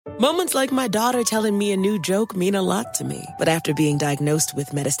Moments like my daughter telling me a new joke mean a lot to me. But after being diagnosed with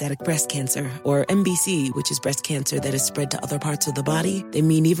metastatic breast cancer, or MBC, which is breast cancer that is spread to other parts of the body, they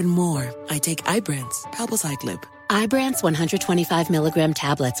mean even more. I take Ibrance, palbociclib. Ibrance 125 milligram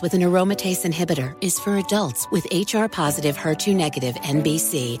tablets with an aromatase inhibitor is for adults with HR-positive, HER2-negative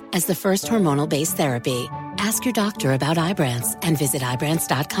MBC as the first hormonal-based therapy. Ask your doctor about Ibrance and visit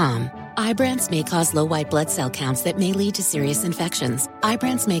Ibrance.com. Ibrance may cause low white blood cell counts that may lead to serious infections.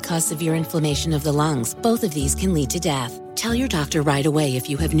 Ibrance may cause severe inflammation of the lungs. Both of these can lead to death. Tell your doctor right away if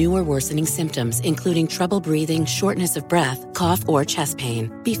you have new or worsening symptoms, including trouble breathing, shortness of breath, cough, or chest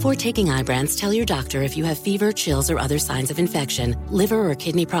pain. Before taking Ibrance, tell your doctor if you have fever, chills, or other signs of infection, liver or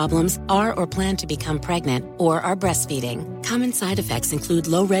kidney problems, are or plan to become pregnant, or are breastfeeding. Common side effects include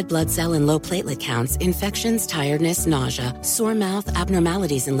low red blood cell and low platelet counts, infections, tiredness, nausea, sore mouth,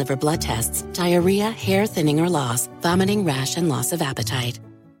 abnormalities in liver blood tests, diarrhea, hair thinning or loss, vomiting, rash, and loss of appetite.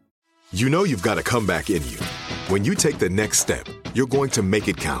 You know you've got a comeback in you. When you take the next step, you're going to make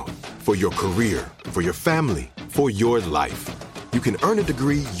it count. For your career, for your family, for your life. You can earn a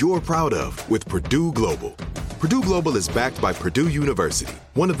degree you're proud of with Purdue Global. Purdue Global is backed by Purdue University,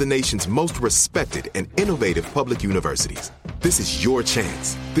 one of the nation's most respected and innovative public universities. This is your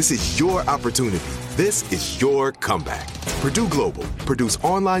chance. This is your opportunity. This is your comeback. Purdue Global, Purdue's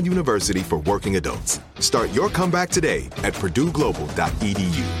online university for working adults. Start your comeback today at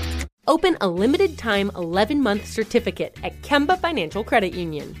purdueglobal.edu. Open a limited-time 11-month certificate at Kemba Financial Credit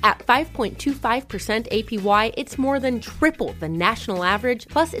Union. At 5.25% APY, it's more than triple the national average,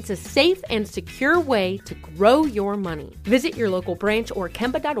 plus it's a safe and secure way to grow your money. Visit your local branch or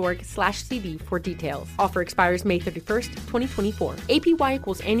kemba.org/CD for details. Offer expires May 31st, 2024. APY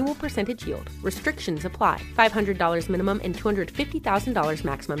equals annual percentage yield. Restrictions apply. $500 minimum and $250,000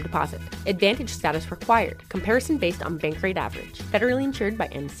 maximum deposit. Advantage status required. Comparison based on bank rate average. Federally insured by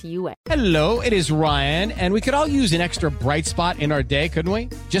NCUA. Hello, it is Ryan, and we could all use an extra bright spot in our day, couldn't we?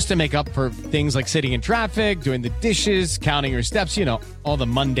 Just to make up for things like sitting in traffic, doing the dishes, counting your steps, you know, all the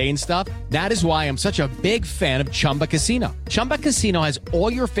mundane stuff. That is why I'm such a big fan of Chumba Casino. Chumba Casino has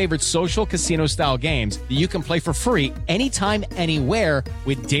all your favorite social casino-style games that you can play for free anytime, anywhere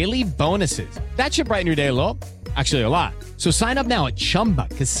with daily bonuses. That should brighten your day a little. Actually, a lot. So sign up now at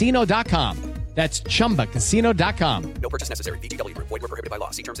ChumbaCasino.com. That's ChumbaCasino.com. No purchase necessary. VGW Group. Void where prohibited by law.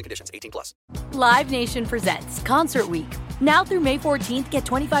 See terms and conditions. 18+. Live Nation presents Concert Week. Now through May 14th, get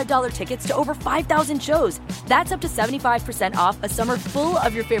 $25 tickets to over 5,000 shows. That's up to 75% off a summer full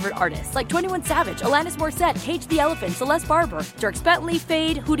of your favorite artists like 21 Savage, Alanis Morissette, Cage the Elephant, Celeste Barber, Dierks Bentley,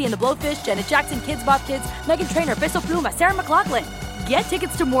 Fade, Hootie and the Blowfish, Janet Jackson, Kidz Bop Kids, Meghan Trainor, Peso Pluma, Sarah McLachlan. Get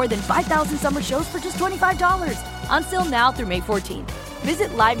tickets to more than 5,000 summer shows for just $25. On sale now through May 14th. Visit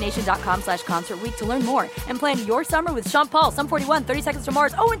LiveNation.com/Concert Week to learn more and plan your summer with Sean Paul, Sum 41, 30 Seconds to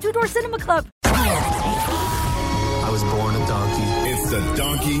Mars, and Two Door Cinema Club. I was born a donkey. It's the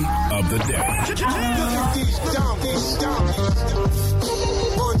donkey of the day.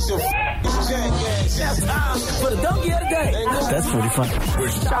 For the donkey of the day. That's pretty funny.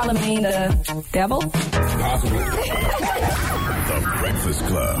 Charlemagne the devil? Possibly. The Breakfast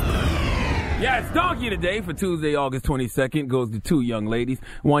Club. Yeah, it's Donkey Today for Tuesday, August 22nd. Goes to two young ladies,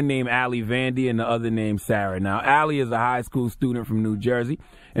 one named Allie Vandy and the other named Sarah. Now, Allie is a high school student from New Jersey,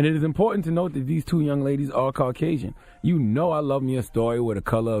 and it is important to note that these two young ladies are Caucasian. You know I love me a story where the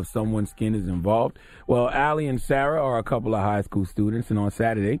color of someone's skin is involved. Well, Allie and Sarah are a couple of high school students, and on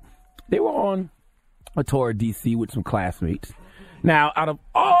Saturday, they were on a tour of D.C. with some classmates. Now, out of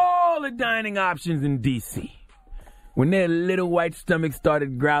all the dining options in D.C., when their little white stomachs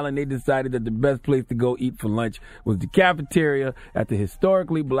started growling, they decided that the best place to go eat for lunch was the cafeteria at the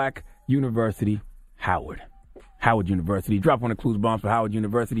historically black university, Howard. Howard University. Drop on the clues bombs for Howard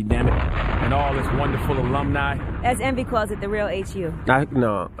University, damn it. And all this wonderful alumni. As Envy calls it, the real HU.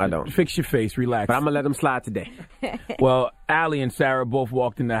 No, I don't. Fix your face, relax. But I'm going to let them slide today. Well, Allie and Sarah both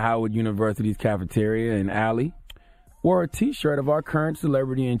walked into Howard University's cafeteria, and Allie wore a T-shirt of our current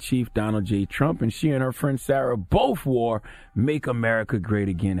celebrity-in-chief, Donald J. Trump, and she and her friend Sarah both wore Make America Great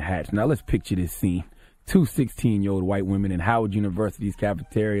Again hats. Now, let's picture this scene. Two 16-year-old white women in Howard University's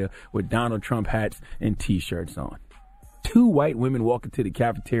cafeteria with Donald Trump hats and T-shirts on. Two white women walk into the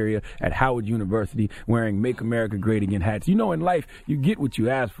cafeteria at Howard University wearing Make America Great Again hats. You know, in life, you get what you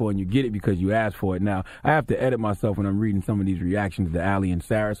ask for, and you get it because you asked for it. Now, I have to edit myself when I'm reading some of these reactions to Allie and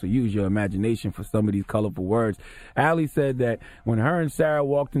Sarah, so use your imagination for some of these colorful words. Allie said that when her and Sarah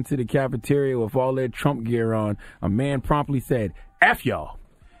walked into the cafeteria with all their Trump gear on, a man promptly said, "F y'all."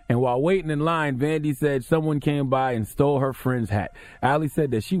 And while waiting in line, Vandy said someone came by and stole her friend's hat. Allie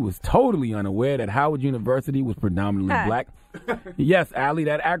said that she was totally unaware that Howard University was predominantly black. Yes, Allie,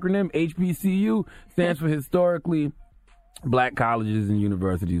 that acronym, HBCU, stands for Historically Black Colleges and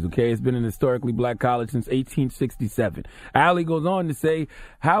Universities, okay? It's been an historically black college since 1867. Allie goes on to say,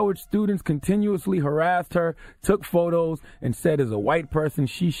 Howard students continuously harassed her, took photos, and said as a white person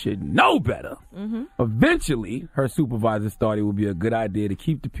she should know better. Mm-hmm. Eventually, her supervisors thought it would be a good idea to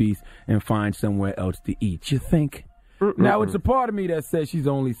keep the peace and find somewhere else to eat. You think? Now, it's a part of me that says she's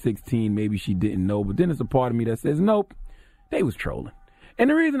only 16, maybe she didn't know, but then it's a part of me that says, nope, they was trolling. And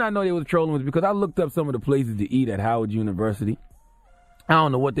the reason I know they was trolling was because I looked up some of the places to eat at Howard University. I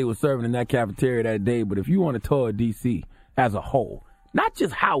don't know what they were serving in that cafeteria that day, but if you want to tour D.C. as a whole, not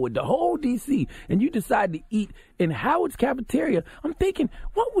just Howard, the whole D.C., and you decide to eat in Howard's cafeteria, I'm thinking,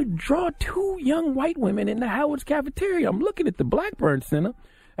 what would draw two young white women into Howard's cafeteria? I'm looking at the Blackburn Center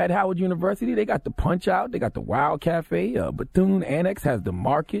at Howard University. They got the Punch Out. They got the Wild Cafe. Bethune Annex has the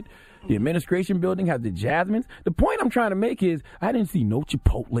Market. The administration building has the Jasmines. The point I'm trying to make is I didn't see no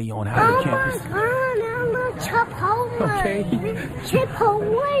Chipotle on Howard campus. Chipotle. Okay.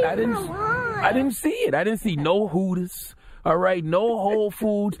 Chipotle. I didn't see it. I didn't see no Hooters. All right, no Whole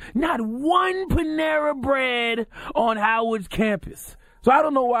Foods. Not one Panera Bread on Howard's campus. So I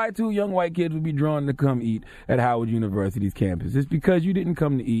don't know why two young white kids would be drawn to come eat at Howard University's campus. It's because you didn't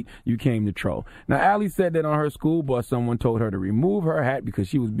come to eat, you came to troll. Now, Allie said that on her school bus, someone told her to remove her hat because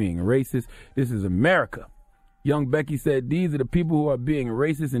she was being racist. This is America. Young Becky said, these are the people who are being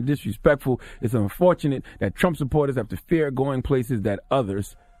racist and disrespectful. It's unfortunate that Trump supporters have to fear going places that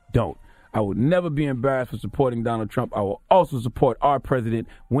others don't. I would never be embarrassed for supporting Donald Trump. I will also support our president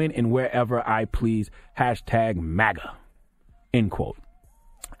when and wherever I please. #MAGA. End quote.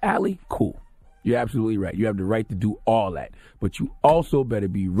 Allie, cool. You're absolutely right. You have the right to do all that. But you also better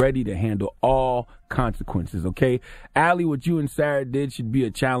be ready to handle all consequences, okay? Allie, what you and Sarah did should be a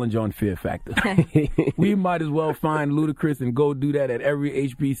challenge on Fear Factor. We might as well find Ludacris and go do that at every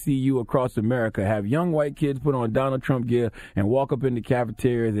HBCU across America. Have young white kids put on Donald Trump gear and walk up in the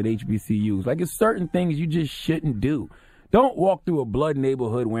cafeterias at HBCUs. Like, it's certain things you just shouldn't do. Don't walk through a blood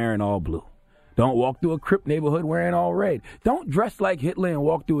neighborhood wearing all blue. Don't walk through a Crip neighborhood wearing all red. Don't dress like Hitler and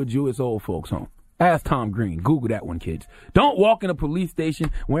walk through a Jewish old folks home. Ask Tom Green. Google that one, kids. Don't walk in a police station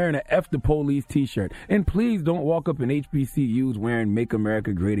wearing an F the Police t-shirt. And please don't walk up in HBCUs wearing Make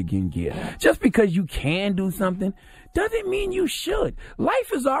America Great Again gear. Just because you can do something doesn't mean you should.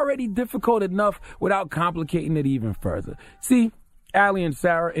 Life is already difficult enough without complicating it even further. See, Allie and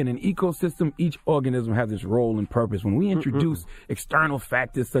Sarah, in an ecosystem, each organism has its role and purpose. When we introduce external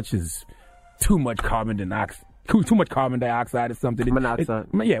factors such as too much carbon dioxide or something. Monoxide.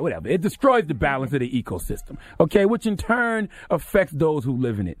 Whatever. It destroys the balance of the ecosystem, okay, which in turn affects those who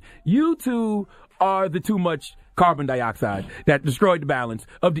live in it. You two are the too much carbon dioxide that destroyed the balance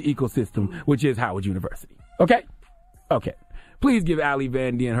of the ecosystem, which is Howard University. Okay? Okay. Please give Allie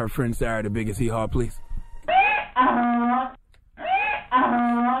Vandy and her friend Sarah the biggest hee-haw, please.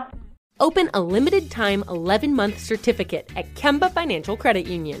 Open a limited-time 11-month certificate at Kemba Financial Credit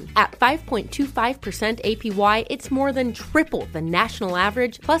Union. At 5.25% APY, it's more than triple the national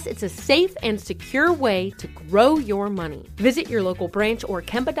average, plus it's a safe and secure way to grow your money. Visit your local branch or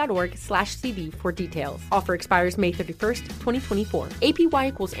kemba.org/CD for details. Offer expires May 31st, 2024. APY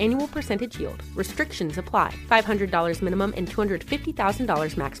equals annual percentage yield. Restrictions apply. $500 minimum and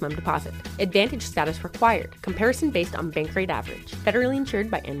 $250,000 maximum deposit. Advantage status required. Comparison based on bank rate average. Federally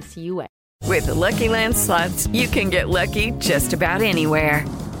insured by NCUA. With the Lucky Land Slots, you can get lucky just about anywhere.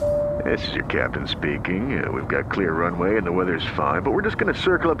 This is your captain speaking. We've got clear runway and the weather's fine, but we're just going to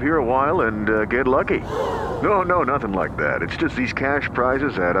circle up here a while and get lucky. No, nothing like that. It's just these cash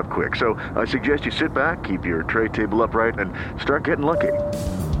prizes add up quick. So I suggest you sit back, keep your tray table upright, and start getting lucky.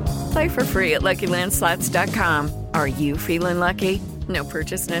 Play for free at LuckyLandSlots.com. Are you feeling lucky? No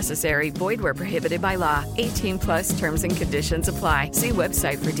purchase necessary. Void where prohibited by law. 18+ terms and conditions apply. See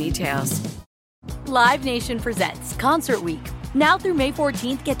website for details. Live Nation presents Concert Week. Now through May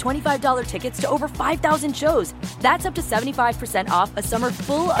 14th, get $25 tickets to over 5,000 shows. That's up to 75% off a summer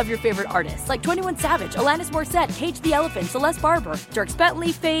full of your favorite artists like 21 Savage, Alanis Morissette, Cage the Elephant, Celeste Barber, Dierks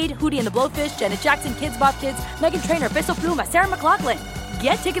Bentley, Fade, Hootie and the Blowfish, Janet Jackson, Kidz Bop Kids, Meghan Trainor, Peso Pluma, Sarah McLachlan.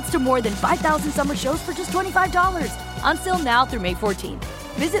 Get tickets to more than 5,000 summer shows for just $25. Until now through May 14th.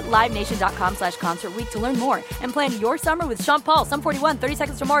 Visit LiveNation.com/Concert Week to learn more and plan your summer with Sean Paul, Sum 41, 30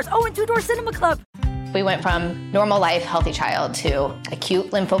 Seconds to Mars, and Two Door Cinema Club. We went from normal life, healthy child to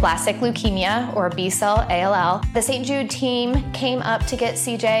acute lymphoblastic leukemia or B-cell ALL. The St. Jude team came up to get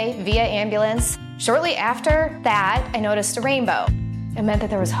CJ via ambulance. Shortly after that, I noticed a rainbow. It meant that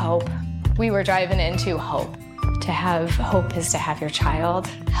there was hope. We were driving into hope. To have hope is to have your child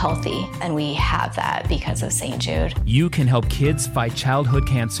healthy, and we have that because of St. Jude. You can help kids fight childhood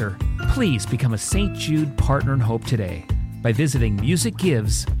cancer. Please become a St. Jude Partner in Hope today by visiting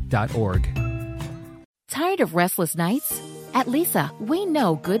musicgives.org. Tired of restless nights? At Leesa, we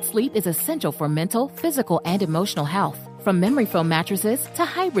know good sleep is essential for mental, physical, and emotional health. From memory foam mattresses to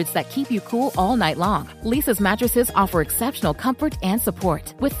hybrids that keep you cool all night long, Leesa's mattresses offer exceptional comfort and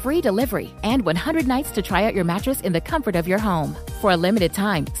support with free delivery and 100 nights to try out your mattress in the comfort of your home. For a limited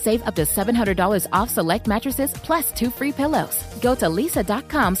time, save up to $700 off select mattresses plus 2 free pillows. Go to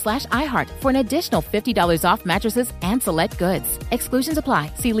leesa.com/iHeart for an additional $50 off mattresses and select goods. Exclusions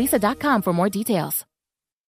apply. See leesa.com for more details.